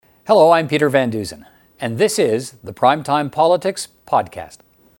Hello, I'm Peter Van Dusen, and this is the Primetime Politics Podcast.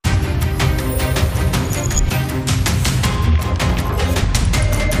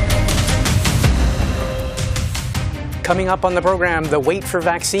 Coming up on the program, the wait for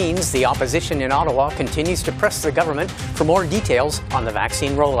vaccines. The opposition in Ottawa continues to press the government for more details on the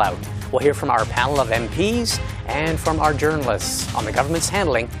vaccine rollout. We'll hear from our panel of MPs and from our journalists on the government's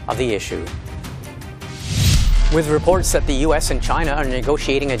handling of the issue. With reports that the U.S. and China are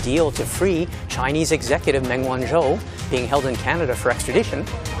negotiating a deal to free Chinese executive Meng Wanzhou being held in Canada for extradition,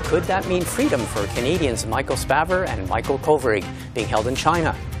 could that mean freedom for Canadians Michael Spavor and Michael Kovrig being held in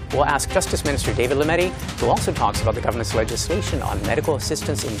China? We'll ask Justice Minister David Lametti, who also talks about the government's legislation on medical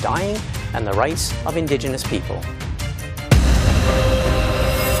assistance in dying and the rights of Indigenous people.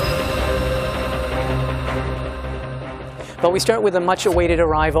 But we start with the much-awaited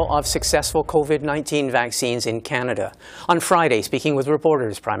arrival of successful COVID-19 vaccines in Canada. On Friday, speaking with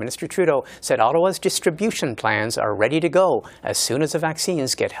reporters, Prime Minister Trudeau said Ottawa's distribution plans are ready to go as soon as the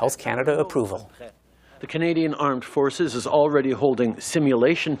vaccines get Health Canada approval. The Canadian Armed Forces is already holding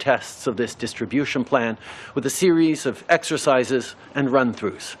simulation tests of this distribution plan with a series of exercises and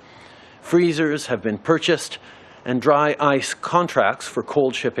run-throughs. Freezers have been purchased and dry ice contracts for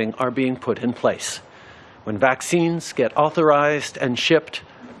cold shipping are being put in place. When vaccines get authorized and shipped,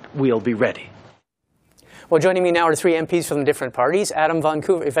 we'll be ready. Well, joining me now are three MPs from different parties. Adam Van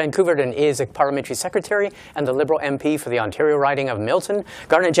Koeverden is a parliamentary secretary and the Liberal MP for the Ontario riding of Milton.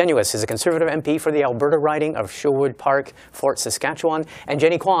 Garnet Genuis is a Conservative MP for the Alberta riding of Sherwood Park, Fort Saskatchewan. And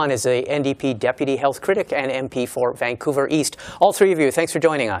Jenny Kwan is a NDP deputy health critic and MP for Vancouver East. All three of you, thanks for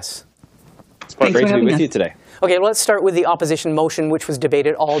joining us. It's quite great to be with you today. Okay, let's start with the opposition motion, which was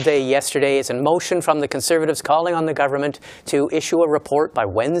debated all day yesterday. It's a motion from the Conservatives calling on the government to issue a report by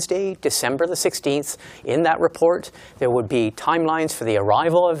Wednesday, December the 16th. In that report, there would be timelines for the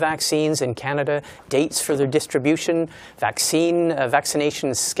arrival of vaccines in Canada, dates for their distribution,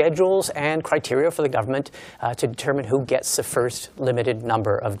 vaccination schedules, and criteria for the government to determine who gets the first limited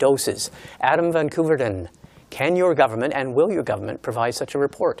number of doses. Adam Van Koeverden, can your government and will your government provide such a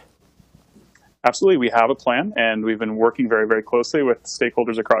report? Absolutely. We have a plan, and we've been working very, very closely with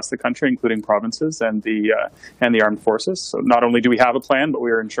stakeholders across the country, including provinces and the armed forces. So not only do we have a plan, but we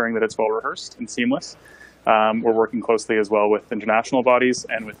are ensuring that it's well-rehearsed and seamless. We're working closely as well with international bodies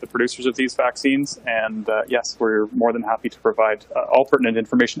and with the producers of these vaccines. And yes, we're more than happy to provide all pertinent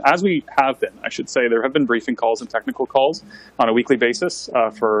information, as we have been. I should say there have been briefing calls and technical calls on a weekly basis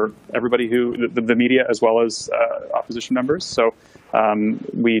for everybody the media as well as opposition members. So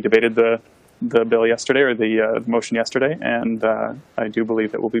we debated the bill yesterday, or the motion yesterday, and I do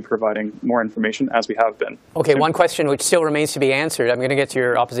believe that we'll be providing more information as we have been. Okay, one question which still remains to be answered. I'm going to get to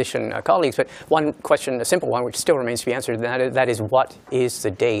your opposition colleagues, but one question, a simple one, which still remains to be answered, and that is what is the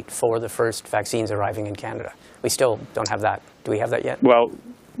date for the first vaccines arriving in Canada? We still don't have that. Do we have that yet?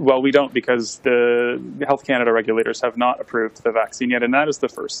 Well, we don't, because the Health Canada regulators have not approved the vaccine yet, and that is the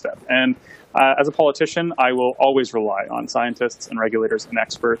first step. And as a politician, I will always rely on scientists and regulators and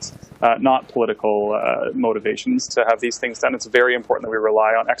experts, not political motivations to have these things done. It's very important that we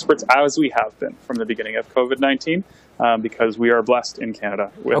rely on experts, as we have been from the beginning of COVID-19, because we are blessed in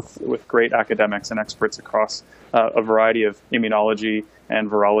Canada with great academics and experts across a variety of immunology and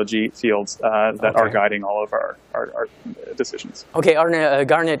virology fields that are guiding all of our decisions. Okay,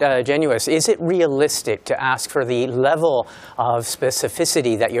 Garnet Genuis, is it realistic to ask for the level of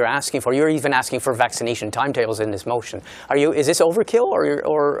specificity that you're asking for? You're even asking for vaccination timetables in this motion. Is this overkill,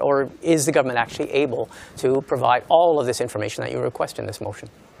 or is the government actually able to provide all of this information that you request in this motion?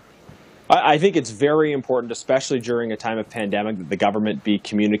 I think it's very important, especially during a time of pandemic, that the government be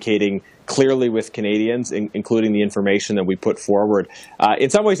communicating clearly with Canadians, including the information that we put forward. In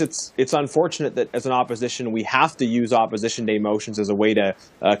some ways, it's unfortunate that as an opposition, we have to use opposition day motions as a way to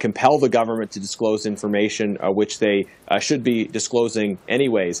compel the government to disclose information which they should be disclosing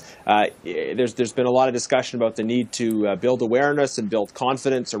anyways. There's been a lot of discussion about the need to build awareness and build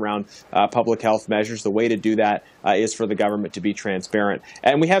confidence around public health measures. The way to do that is for the government to be transparent.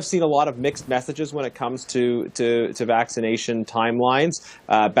 And we have seen a lot of mixed messages when it comes to vaccination timelines.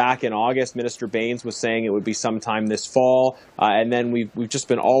 Back in August, Minister Baines was saying it would be sometime this fall, and then we've just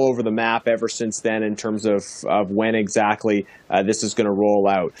been all over the map ever since then in terms of when exactly this is going to roll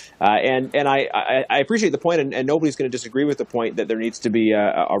out. And I appreciate the point, and nobody's going to disagree with the point that there needs to be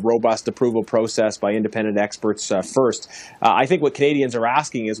a robust approval process by independent experts first. I think what Canadians are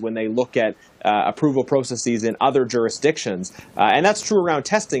asking is when they look at approval processes in other jurisdictions, and that's true around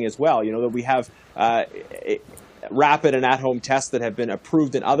testing as well. You know, that we have rapid and at-home tests that have been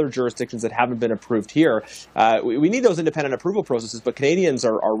approved in other jurisdictions that haven't been approved here. We need those independent approval processes, but Canadians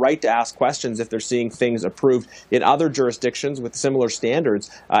are right to ask questions if they're seeing things approved in other jurisdictions with similar standards,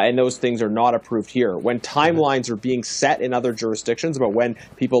 and those things are not approved here. When timelines are being set in other jurisdictions about when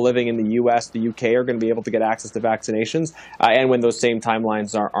people living in the U.S., the U.K. are going to be able to get access to vaccinations, and when those same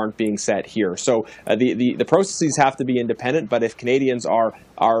timelines aren't being set here. So the processes have to be independent, but if Canadians are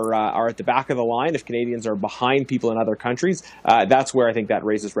at the back of the line, if Canadians are behind people in other countries, that's where I think that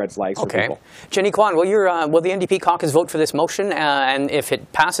raises red flags for people. Jenny Kwan, will the NDP caucus vote for this motion? And if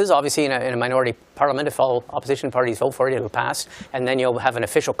it passes, obviously in a minority parliament, if all opposition parties vote for it, it'll pass. And then you'll have an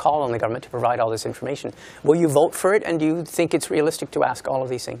official call on the government to provide all this information. Will you vote for it? And do you think it's realistic to ask all of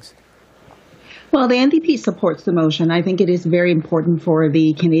these things? Well, the NDP supports the motion. I think it is very important for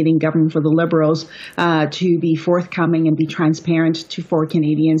the Canadian government, for the Liberals, to be forthcoming and be transparent for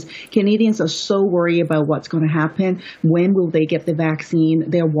Canadians. Canadians are so worried about what's going to happen. When will they get the vaccine?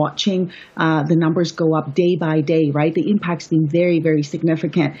 They're watching the numbers go up day by day, right? The impact's been very, very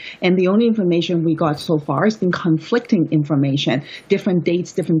significant. And the only information we got so far has been conflicting information, different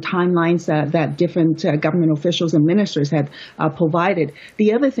dates, different timelines that different government officials and ministers had provided.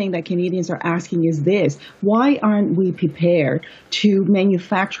 The other thing that Canadians are asking is this: why aren't we prepared to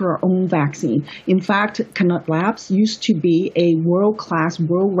manufacture our own vaccine? In fact, Canutt Labs used to be a world-class,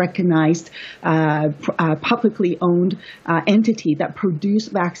 world-recognized, publicly owned entity that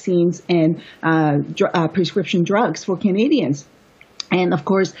produced vaccines and prescription drugs for Canadians. And of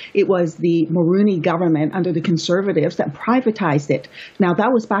course, it was the Mulroney government under the Conservatives that privatized it. Now,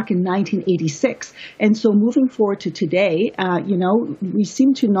 that was back in 1986. And so moving forward to today, we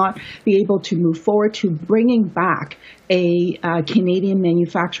seem to not be able to move forward to bringing back a Canadian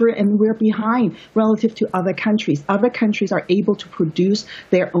manufacturer, and we're behind relative to other countries. Other countries are able to produce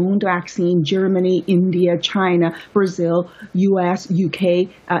their own vaccine: Germany, India, China, Brazil, US, UK,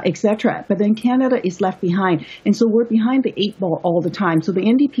 etc. But then Canada is left behind. And so we're behind the 8 ball all the time. So the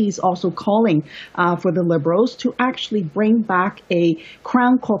NDP is also calling for the Liberals to actually bring back a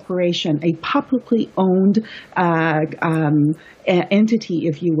Crown Corporation, a publicly owned entity,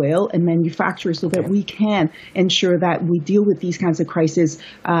 if you will, and manufacturer, so that we can ensure that we deal with these kinds of crises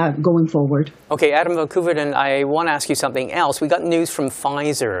going forward. Okay, Adam van Koeverden, I want to ask you something else. We got news from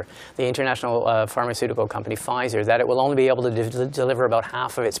Pfizer, the international pharmaceutical company Pfizer, that it will only be able to deliver about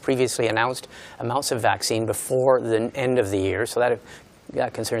half of its previously announced amounts of vaccine before the end of the year. So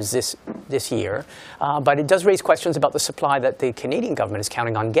that concerns this year. But it does raise questions about the supply that the Canadian government is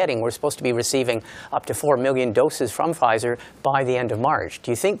counting on getting. We're supposed to be receiving up to 4 million doses from Pfizer by the end of March.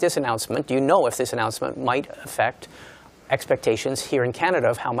 Do you think this announcement, do you know if this announcement might affect expectations here in Canada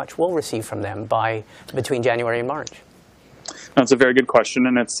of how much we'll receive from them between January and March? That's a very good question,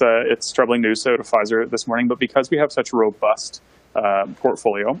 and it's troubling news out of Pfizer this morning. But because we have such a robust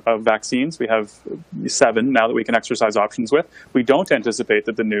portfolio of vaccines, we have 7 now that we can exercise options with. We don't anticipate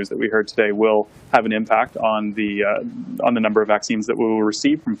that the news that we heard today will have an impact on the number of vaccines that we will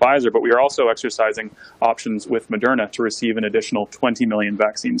receive from Pfizer. But we are also exercising options with Moderna to receive an additional 20 million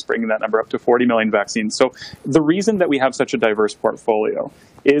vaccines, bringing that number up to 40 million vaccines. So the reason that we have such a diverse portfolio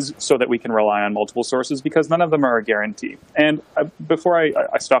is so that we can rely on multiple sources, because none of them are a guarantee. And before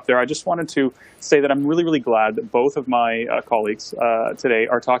I stop there, I just wanted to say that I'm really, really glad that both of my colleagues today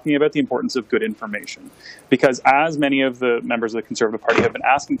are talking about the importance of good information. Because as many of the members of the Conservative Party have been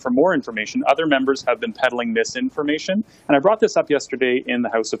asking for more information, other members have been peddling misinformation. And I brought this up yesterday in the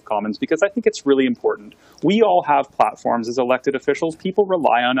House of Commons because I think it's really important. We all have platforms as elected officials. People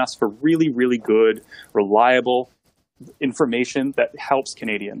rely on us for really, really good, reliable information that helps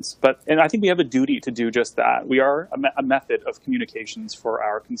Canadians. And I think we have a duty to do just that. We are a method of communications for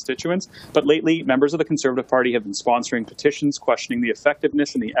our constituents. But lately, members of the Conservative Party have been sponsoring petitions questioning the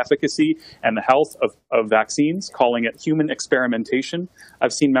effectiveness and the efficacy and the health of vaccines, calling it human experimentation.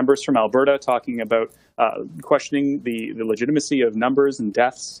 I've seen members from Alberta talking about questioning the legitimacy of numbers and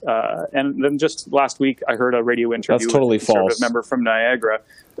deaths. And then just last week, I heard a radio interview with a Conservative member from Niagara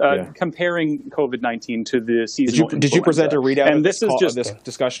comparing COVID-19 to the seasonal influenza. Did you present a readout of this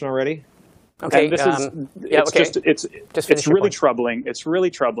discussion already? Okay, and it's really troubling. It's really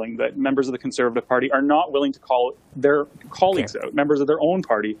troubling that members of the Conservative Party are not willing to call their colleagues out, members of their own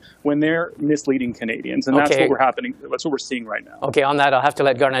party, when they're misleading Canadians, and that's what we're seeing right now. Okay, on that, I'll have to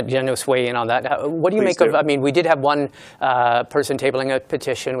let Garnet Genuis weigh in on that. What do you make of? I mean, we did have one person tabling a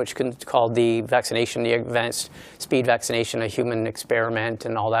petition which called the vaccination, the advanced speed vaccination, a human experiment,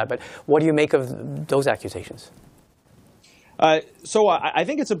 and all that. But what do you make of those accusations? So I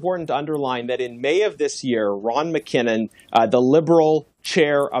think it's important to underline that in May of this year, Ron McKinnon, the Liberal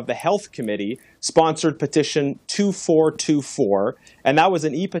chair of the Health Committee, sponsored petition 2424, and that was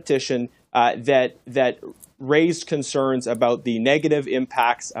an e-petition that raised concerns about the negative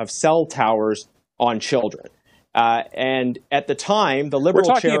impacts of cell towers on children. And at the time, the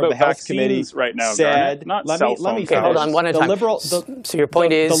Liberal chair of the Health Committee right now, said, Garnet, let me Okay, hold on, one at a time. So your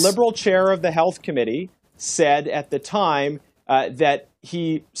point is? The Liberal chair of the Health Committee said at the time that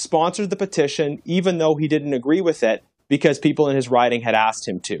he sponsored the petition, even though he didn't agree with it, because people in his riding had asked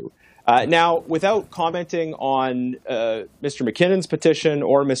him to. Now, without commenting on Mr. McKinnon's petition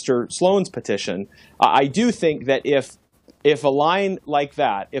or Mr. Sloan's petition, I do think that if a line like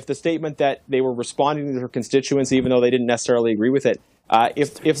that, if the statement that they were responding to their constituents, even though they didn't necessarily agree with it,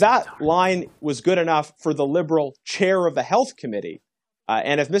 if that line was good enough for the Liberal chair of the Health Committee,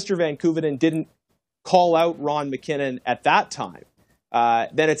 and if Mr. Van Koeveden didn't call out Ron McKinnon at that time,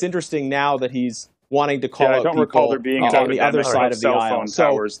 then it's interesting now that he's wanting to call out people on the other side of the aisle.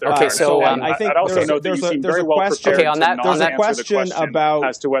 I think there's a question. Okay, on that, there's a question about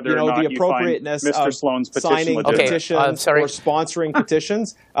as to whether or not the appropriateness of signing petitions or sponsoring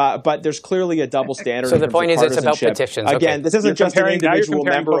petitions, but there's clearly a double standard. So the point is, it's about petitions. Again, this isn't just an individual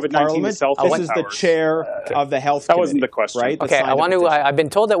member of Parliament. This is the chair of the Health Committee. That wasn't the question, right? Okay, I've been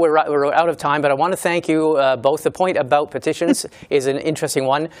told that we're out of time, but I want to thank you both. The point about petitions is an interesting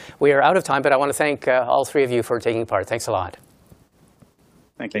one. We are out of time, but I want to thank all three of you for taking part. Thanks a lot.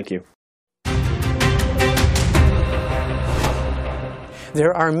 Thank you.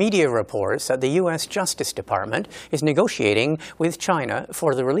 There are media reports that the U.S. Justice Department is negotiating with China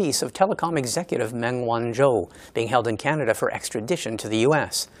for the release of telecom executive Meng Wanzhou, being held in Canada for extradition to the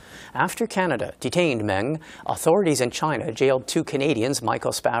U.S. After Canada detained Meng, authorities in China jailed two Canadians,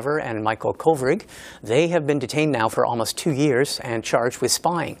 Michael Spavor and Michael Kovrig. They have been detained now for almost 2 years and charged with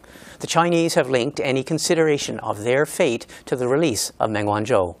spying. The Chinese have linked any consideration of their fate to the release of Meng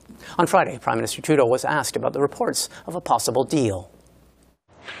Wanzhou. On Friday, Prime Minister Trudeau was asked about the reports of a possible deal.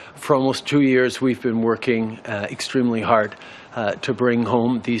 For almost 2 years, we've been working extremely hard to bring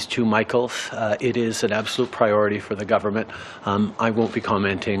home these two Michaels. It is an absolute priority for the government. I won't be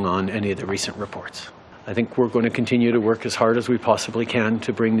commenting on any of the recent reports. I think we're going to continue to work as hard as we possibly can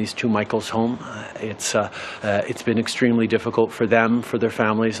to bring these two Michaels home. It's been extremely difficult for them, for their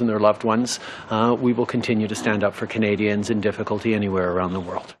families and their loved ones. We will continue to stand up for Canadians in difficulty anywhere around the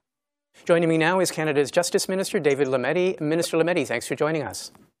world. Joining me now is Canada's Justice Minister, David Lametti. Minister Lametti, thanks for joining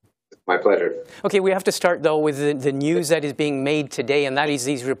us. My pleasure. Okay, we have to start, though, with the news that is being made today, and that is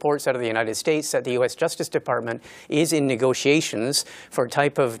these reports out of the United States that the U.S. Justice Department is in negotiations for a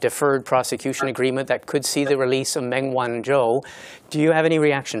type of deferred prosecution agreement that could see the release of Meng Wanzhou. Do you have any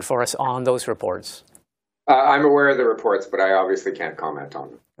reaction for us on those reports? I'm aware of the reports, but I obviously can't comment on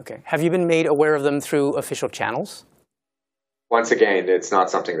them. Okay. Have you been made aware of them through official channels? Once again, it's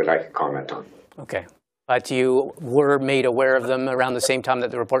not something that I can comment on. Okay. But you were made aware of them around the same time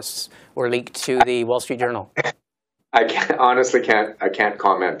that the reports were leaked to the Wall Street Journal? I can't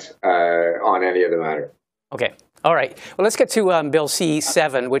comment on any of the matter. Okay. All right. Well, let's get to Bill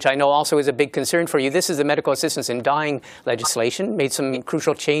C-7, which I know also is a big concern for you. This is the medical assistance in dying legislation, made some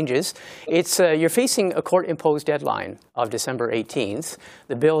crucial changes. You're facing a court-imposed deadline of December 18th.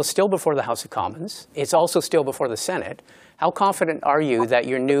 The bill is still before the House of Commons. It's also still before the Senate. How confident are you that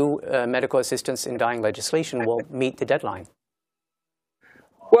your new medical assistance in dying legislation will meet the deadline?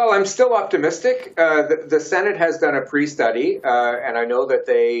 Well, I'm still optimistic. The Senate has done a pre-study, and I know that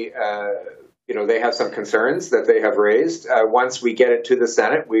they have some concerns that they have raised. Once we get it to the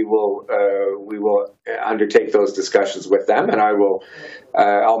Senate, we will undertake those discussions with them, and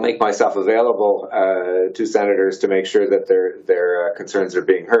I'll make myself available to senators to make sure that their concerns are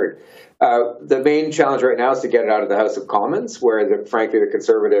being heard. The main challenge right now is to get it out of the House of Commons, where, frankly, the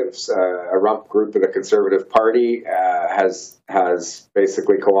Conservatives, a rump group of the Conservative Party, has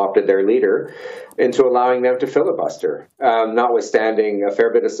basically co-opted their leader into allowing them to filibuster, notwithstanding a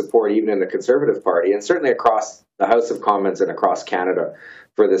fair bit of support even in the Conservative Party, and certainly across the House of Commons and across Canada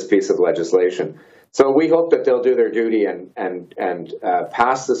for this piece of legislation. So we hope that they'll do their duty and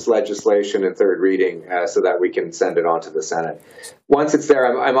pass this legislation in third reading so that we can send it on to the Senate. Once it's there,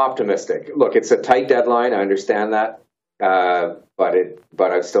 I'm optimistic. Look, it's a tight deadline. I understand that.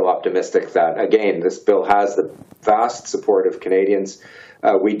 But I'm still optimistic that, again, this bill has the vast support of Canadians.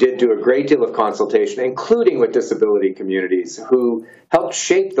 We did do a great deal of consultation, including with disability communities who helped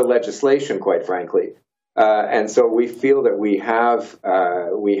shape the legislation, quite frankly. And so we feel that we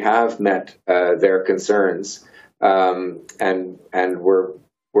have met their concerns, and we're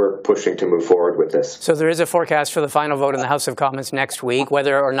we're pushing to move forward with this. So there is a forecast for the final vote in the House of Commons next week.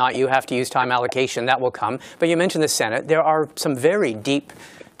 Whether or not you have to use time allocation, that will come. But you mentioned the Senate. There are some very deep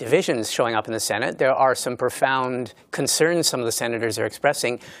divisions showing up in the Senate. There are some profound concerns some of the senators are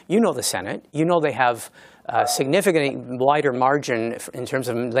expressing. You know the Senate. You know they have a significantly wider margin in terms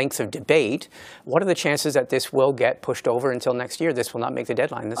of length of debate. What are the chances that this will get pushed over until next year? This will not make the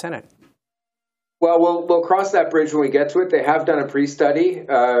deadline in the Senate. Well, we'll cross that bridge when we get to it. They have done a pre-study,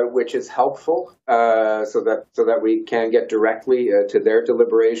 which is helpful, so that we can get directly to their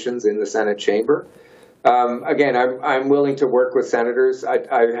deliberations in the Senate chamber. Again, I'm willing to work with senators.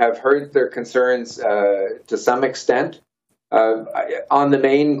 I have heard their concerns to some extent. On the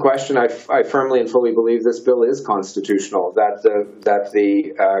main question, I firmly and fully believe this bill is constitutional. That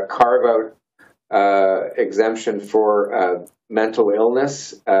the carve-out exemption for mental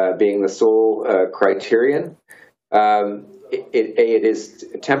illness being the sole criterion. It is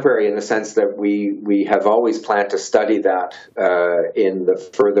temporary in the sense that we have always planned to study that in the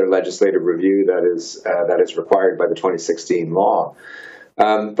further legislative review that is required by the 2016 law.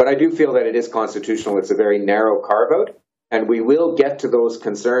 But I do feel that it is constitutional. It's a very narrow carve-out, and we will get to those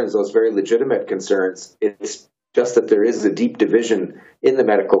concerns, those very legitimate concerns. It's just that there is a deep division in the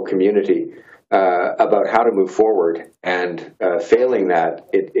medical community about how to move forward, and failing that,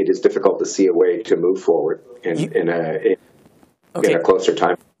 it is difficult to see a way to move forward in a closer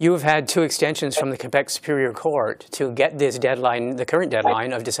time. You have had 2 extensions from the Quebec Superior Court to get this deadline, the current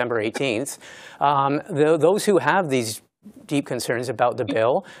deadline of December 18th. Those who have these deep concerns about the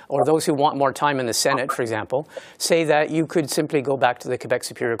bill, or those who want more time in the Senate, for example, say that you could simply go back to the Quebec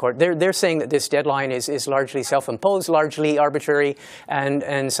Superior Court. They're saying that this deadline is largely self-imposed, largely arbitrary,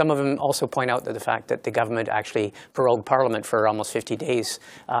 and some of them also point out that the fact that the government actually prorogued Parliament for almost 50 days,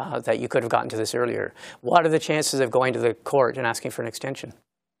 that you could have gotten to this earlier. What are the chances of going to the court and asking for an extension?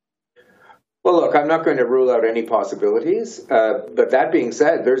 Well, look, I'm not going to rule out any possibilities, but that being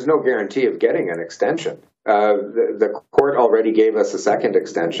said, there's no guarantee of getting an extension. The court already gave us a second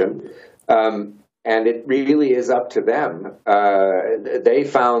extension, and it really is up to them. They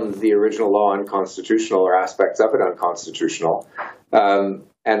found the original law unconstitutional, or aspects of it unconstitutional,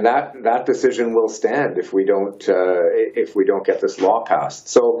 and that decision will stand if we don't get this law passed.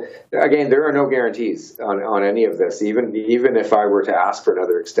 So again, there are no guarantees on any of this. Even if I were to ask for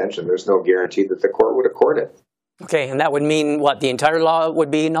another extension, there's no guarantee that the court would accord it. Okay, and that would mean what? The entire law would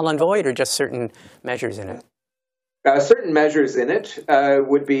be null and void, or just certain measures in it? Certain measures in it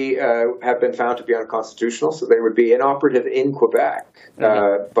would be have been found to be unconstitutional, so they would be inoperative in Quebec,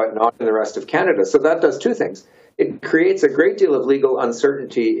 but not in the rest of Canada. So that does 2 things. It creates a great deal of legal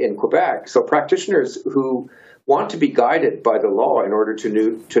uncertainty in Quebec. So practitioners who want to be guided by the law in order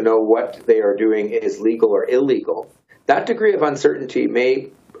to know what they are doing is legal or illegal, that degree of uncertainty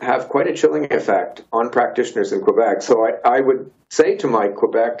may have quite a chilling effect on practitioners in Quebec. So I would say to my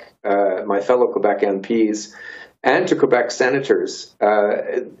fellow Quebec MPs and to Quebec senators,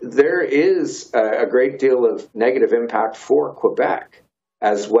 there is a great deal of negative impact for Quebec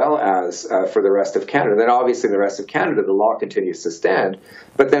as well as for the rest of Canada. Then obviously in the rest of Canada, the law continues to stand,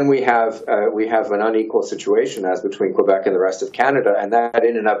 but then we have an unequal situation as between Quebec and the rest of Canada, and that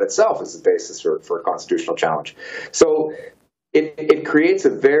in and of itself is the basis for a constitutional challenge. So it creates a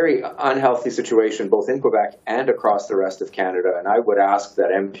very unhealthy situation both in Quebec and across the rest of Canada, and I would ask that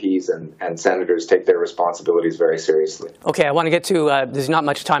MPs and senators take their responsibilities very seriously. Okay, I want to get to, there's not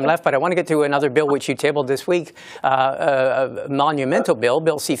much time left, but I want to get to another bill which you tabled this week, a monumental bill,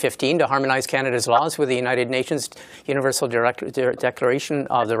 Bill C-15, to harmonize Canada's laws with the United Nations Universal Declaration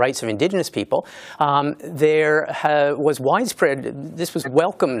of the Rights of Indigenous People. There was widespread, this was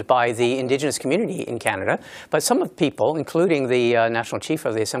welcomed by the Indigenous community in Canada, but some of the people, including the National Chief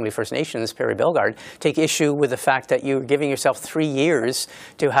of the Assembly First Nations, Perry Bellegarde, take issue with the fact that you're giving yourself 3 years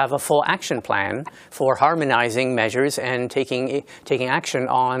to have a full action plan for harmonizing measures and taking action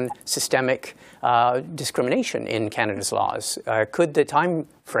on systemic discrimination in Canada's laws. Could the time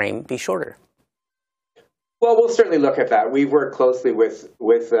frame be shorter? Well, we'll certainly look at that. We've worked closely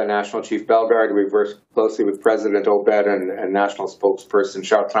with National Chief Bellegarde. We've worked closely with President Obed and National Spokesperson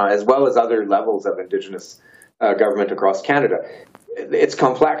Chartrand, as well as other levels of Indigenous government across Canada. It's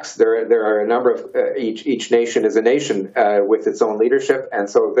complex. There are a number of each nation is a nation with its own leadership, and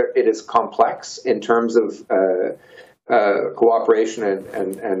so it is complex in terms of cooperation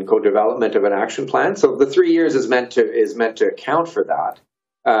and co-development of an action plan. So the 3 years is meant to account for that.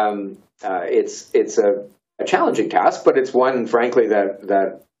 It's a challenging task, but it's one, frankly,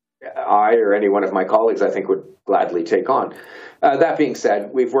 that I or any one of my colleagues, I think, would gladly take on. That being said,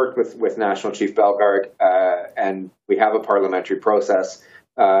 we've worked with National Chief Bellegarde, and we have a parliamentary process.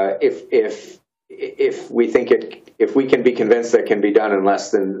 if we think if we can be convinced that it can be done in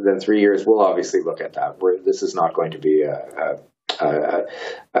less than 3 years, we'll obviously look at that. This is not going to be a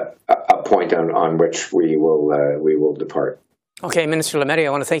point on which we will depart. Okay, Minister Lametti, I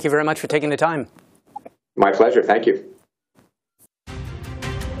want to thank you very much for taking the time. My pleasure. Thank you.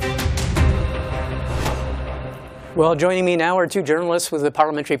 Well, joining me now are two journalists with the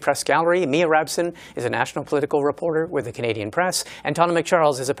Parliamentary Press Gallery. Mia Rabson is a national political reporter with the Canadian Press, and Tonda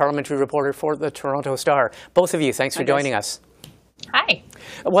McCharles is a parliamentary reporter for the Toronto Star. Both of you, thanks for joining us. Hi.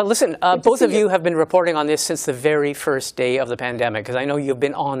 Well, listen, both of you have been reporting on this since the very first day of the pandemic, because I know you've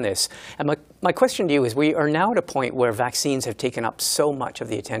been on this. And my question to you is, we are now at a point where vaccines have taken up so much of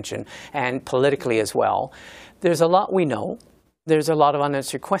the attention, and politically as well. There's a lot we know. There's a lot of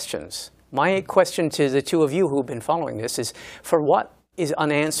unanswered questions. My question to the two of you who've been following this is, for what is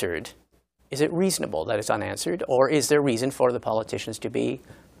unanswered, is it reasonable that it's unanswered, or is there reason for the politicians to be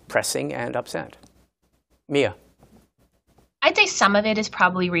pressing and upset? Mia. I'd say some of it is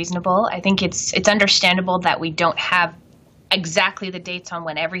probably reasonable. I think it's understandable that we don't have exactly the dates on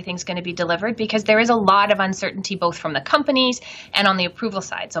when everything's going to be delivered, because there is a lot of uncertainty both from the companies and on the approval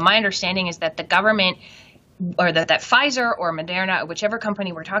side. So my understanding is that the government, or that Pfizer or Moderna, or whichever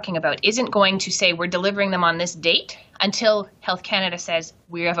company we're talking about, isn't going to say we're delivering them on this date until Health Canada says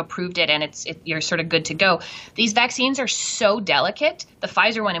we have approved it and you're sort of good to go. These vaccines are so delicate, the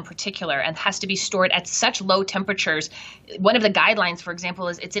Pfizer one in particular, and has to be stored at such low temperatures. One of the guidelines, for example,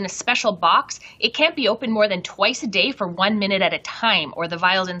 is it's in a special box. It can't be opened more than twice a day for 1 minute at a time, or the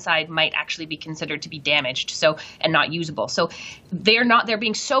vials inside might actually be considered to be damaged and not usable. So they're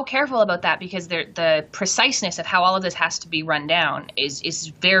being so careful about that, because the preciseness of how all of this has to be run down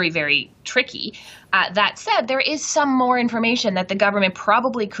is very, very tricky. That said, there is some more information that the government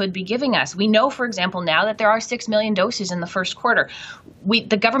probably could be giving us. We know, for example, now that there are 6 million doses in the first quarter.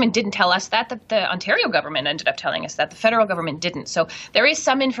 The government didn't tell us that. The Ontario government ended up telling us that. The federal government didn't. So there is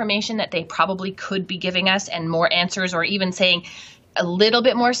some information that they probably could be giving us, and more answers, or even saying a little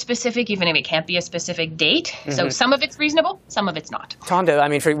bit more specific, even if it can't be a specific date. Mm-hmm. So some of it's reasonable, some of it's not. Tonda, I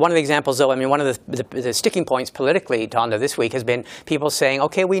mean, for one of the examples, though, I mean, one of the sticking points politically, Tonda, this week has been people saying,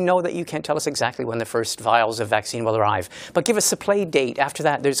 okay, we know that you can't tell us exactly when the first vials of vaccine will arrive, but give us a play date. After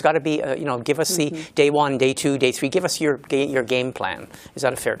that, there's got to be, give us the day 1, day 2, day 3. Give us your game plan. Is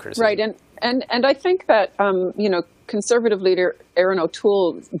that a fair criticism? Right, and I think that, Conservative leader Erin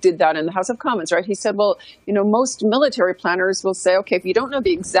O'Toole did that in the House of Commons, right? He said, well, most military planners will say, okay, if you don't know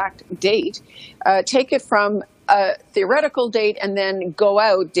the exact date, take it from a theoretical date and then go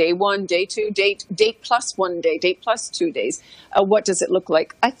out day 1, day 2, date plus 1 day, date plus 2 days. What does it look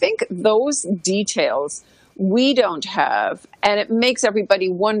like? I think those details we don't have, and it makes everybody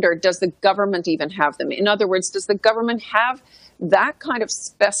wonder, does the government even have them? In other words, does the government have that kind of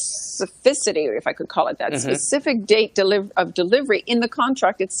specificity, if I could call it that, specific date of delivery in the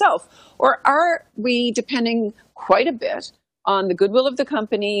contract itself? Or are we depending quite a bit on the goodwill of the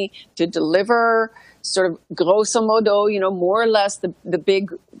company to deliver sort of grosso modo, more or less the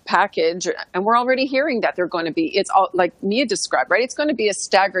big package? And we're already hearing that they're going to be, it's all like Mia described, right? It's going to be a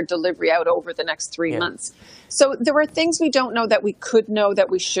staggered delivery out over the next 3 months. So there are things we don't know that we could know that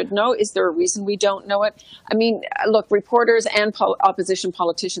we should know. Is there a reason we don't know it? I mean, look, reporters and opposition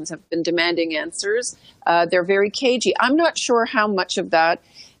politicians have been demanding answers. They're very cagey. I'm not sure how much of that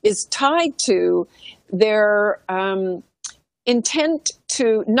is tied to their intent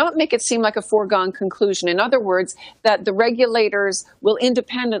to not make it seem like a foregone conclusion. In other words, that the regulators will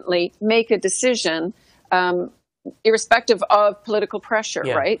independently make a decision irrespective of political pressure,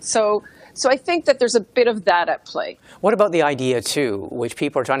 right? So I think that there's a bit of that at play. What about the idea, too, which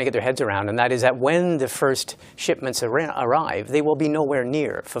people are trying to get their heads around, and that is that when the first shipments arrive, they will be nowhere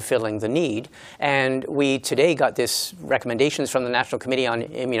near fulfilling the need. And we today got this recommendations from the National Committee on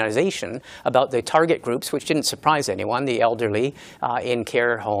Immunization about the target groups, which didn't surprise anyone, the elderly in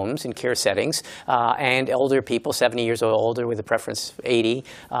care homes, in care settings, and elder people, 70 years or older with a preference 80,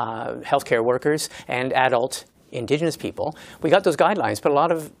 healthcare workers, and adult Indigenous people. We got those guidelines, but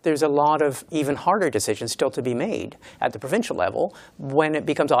there's a lot of even harder decisions still to be made at the provincial level when it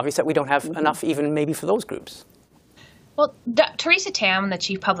becomes obvious that we don't have enough even maybe for those groups. Well, Theresa Tam, the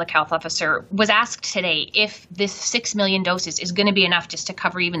Chief Public Health Officer, was asked today if this 6 million doses is going to be enough just to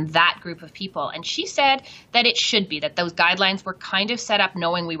cover even that group of people. And she said that it should be, that those guidelines were kind of set up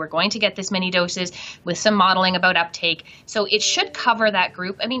knowing we were going to get this many doses with some modeling about uptake. So it should cover that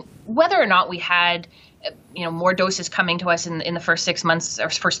group. I mean, whether or not we had more doses coming to us in the first 6 months or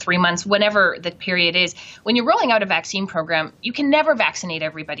first 3 months, whenever the period is. When you're rolling out a vaccine program, you can never vaccinate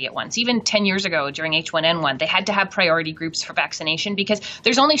everybody at once. Even 10 years ago during H1N1, they had to have priority groups for vaccination because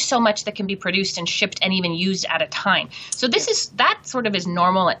there's only so much that can be produced and shipped and even used at a time. So that sort of is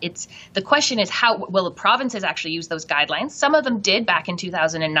normal. The question is, how will the provinces actually use those guidelines? Some of them did back in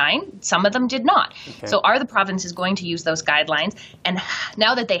 2009. Some of them did not. Okay. So are the provinces going to use those guidelines? And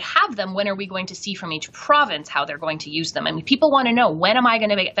now that they have them, when are we going to see from each province how they're going to use them? I mean, people want to know, when am I going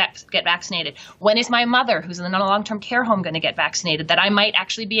to get vaccinated? When is my mother, who's in a long-term care home, going to get vaccinated, that I might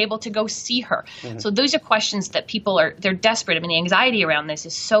actually be able to go see her? Mm-hmm. So those are questions that they're desperate. I mean, the anxiety around this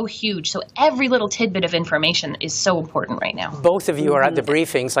is so huge. So every little tidbit of information is so important right now. Both of you are at the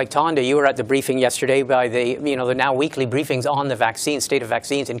briefings. Like Tonda, you were at the briefing yesterday by the now weekly briefings on the state of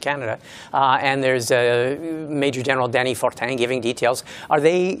vaccines in Canada. And there's Major General Denny Fortin giving details. Are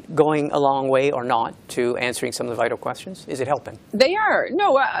they going a long way or not to answering some of the vital questions? Is it helping? They are.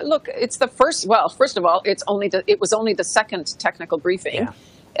 No, look, it's the first. Well, first of all, it was only the second technical briefing.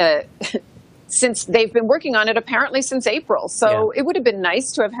 Yeah. Since they've been working on it apparently since April. So It would have been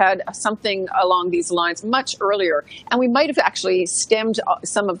nice to have had something along these lines much earlier. And we might have actually stemmed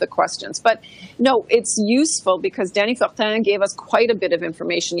some of the questions. But no, it's useful because Denny Fortin gave us quite a bit of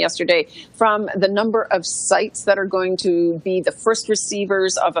information yesterday from the number of sites that are going to be the first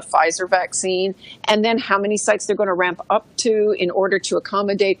receivers of a Pfizer vaccine, and then how many sites they're going to ramp up to in order to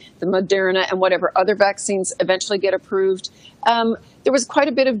accommodate the Moderna and whatever other vaccines eventually get approved. There was quite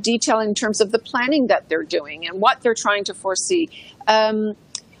a bit of detail in terms of the planning that they're doing and what they're trying to foresee.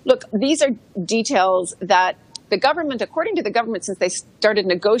 Look, these are details that the government, according to the government, since they started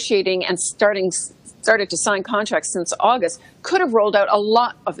negotiating and started to sign contracts since August, could have rolled out a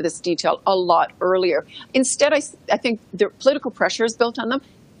lot of this detail a lot earlier. Instead, I think the political pressure is built on them.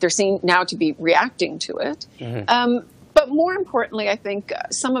 They're seen now to be reacting to it. Mm-hmm. But more importantly, I think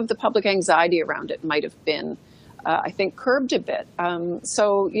some of the public anxiety around it might have been curbed a bit.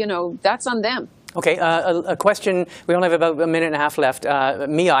 So, that's on them. Okay, a question. We only have about a minute and a half left.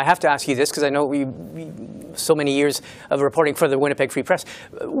 Mia, I have to ask you this because I know so many years of reporting for the Winnipeg Free Press.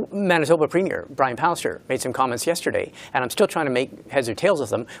 Manitoba Premier Brian Pallister made some comments yesterday, and I'm still trying to make heads or tails of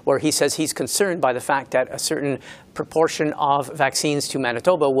them, where he says he's concerned by the fact that a certain proportion of vaccines to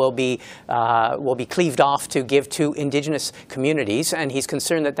Manitoba will be cleaved off to give to Indigenous communities, and he's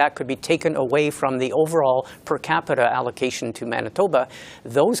concerned that could be taken away from the overall per capita allocation to Manitoba.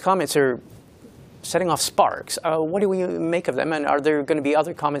 Those comments are setting off sparks. What do we make of them? And are there going to be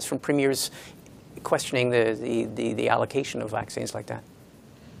other comments from premiers questioning the allocation of vaccines like that?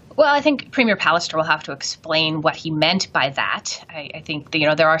 Well, I think Premier Pallister will have to explain what he meant by that. I think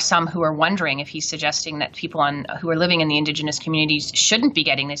there are some who are wondering if he's suggesting that people who are living in the Indigenous communities shouldn't be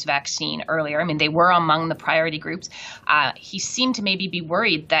getting this vaccine earlier. I mean, they were among the priority groups. He seemed to maybe be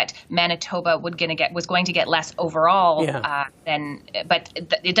worried that Manitoba was going to get less overall. But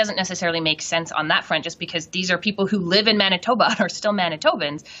it doesn't necessarily make sense on that front, just because these are people who live in Manitoba and are still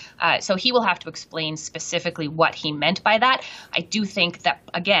Manitobans. So he will have to explain specifically what he meant by that. I do think that,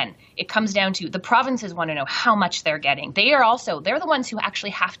 again, it comes down to the provinces want to know how much they're getting. They're the ones who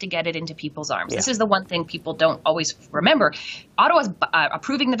actually have to get it into people's arms. Yeah. This is the one thing people don't always remember. Ottawa's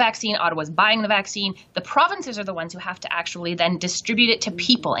approving the vaccine. Ottawa's buying the vaccine. The provinces are the ones who have to actually then distribute it to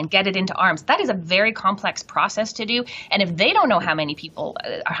people and get it into arms. That is a very complex process to do. And if they don't know how many people,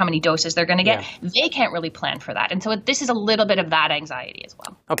 how many doses they're going to get, they can't really plan for that. And so this is a little bit of that anxiety as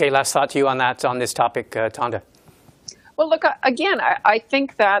well. Okay, last thought to you on this topic, Tonda. Well, look, again, I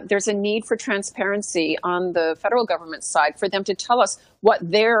think that there's a need for transparency on the federal government side for them to tell us what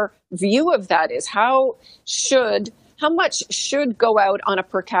their view of that is. How much should go out on a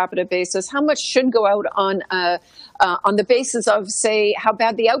per capita basis? How much should go out on the basis of, say, how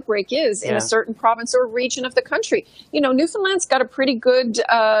bad the outbreak is in a certain province or region of the country? Newfoundland's got a pretty good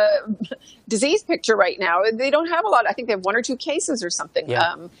disease picture right now. They don't have a lot. I think they have 1 or 2 cases or something.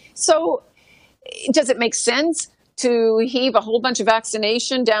 Yeah. So does it make sense to heave a whole bunch of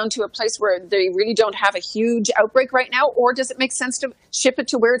vaccination down to a place where they really don't have a huge outbreak right now? Or does it make sense to ship it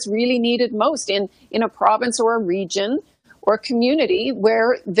to where it's really needed most, in a province or a region or a community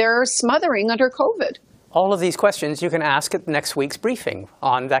where they're smothering under COVID? All of these questions you can ask at next week's briefing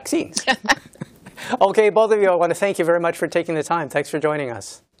on vaccines. Okay, both of you, I want to thank you very much for taking the time. Thanks for joining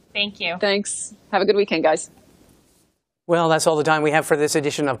us. Thank you. Thanks. Have a good weekend, guys. Well, that's all the time we have for this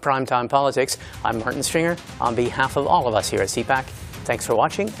edition of Primetime Politics. I'm Martin Stringer. On behalf of all of us here at CPAC, thanks for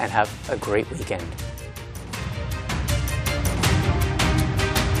watching and have a great weekend.